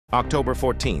October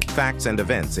 14th, facts and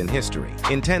events in history.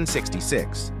 In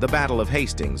 1066, the Battle of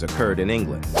Hastings occurred in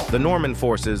England. The Norman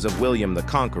forces of William the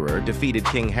Conqueror defeated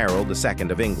King Harold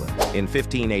II of England. In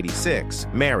 1586,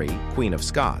 Mary, Queen of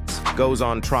Scots, goes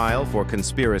on trial for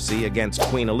conspiracy against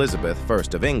Queen Elizabeth I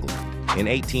of England. In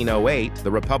 1808,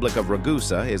 the Republic of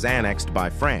Ragusa is annexed by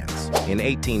France. In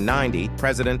 1890,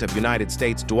 President of United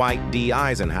States Dwight D.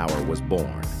 Eisenhower was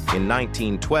born. In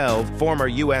 1912, former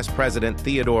U.S. President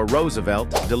Theodore Roosevelt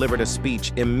delivered a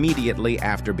speech immediately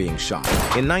after being shot.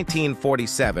 In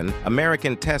 1947,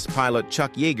 American test pilot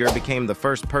Chuck Yeager became the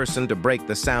first person to break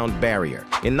the sound barrier.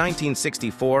 In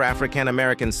 1964,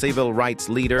 African-American civil rights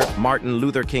leader Martin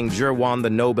Luther King Jr. won the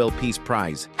Nobel Peace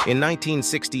Prize. In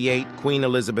 1968, Queen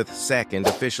Elizabeth II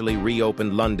officially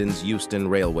reopened London's Euston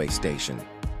Railway Station.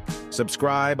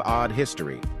 Subscribe Odd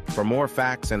History for more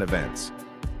facts and events.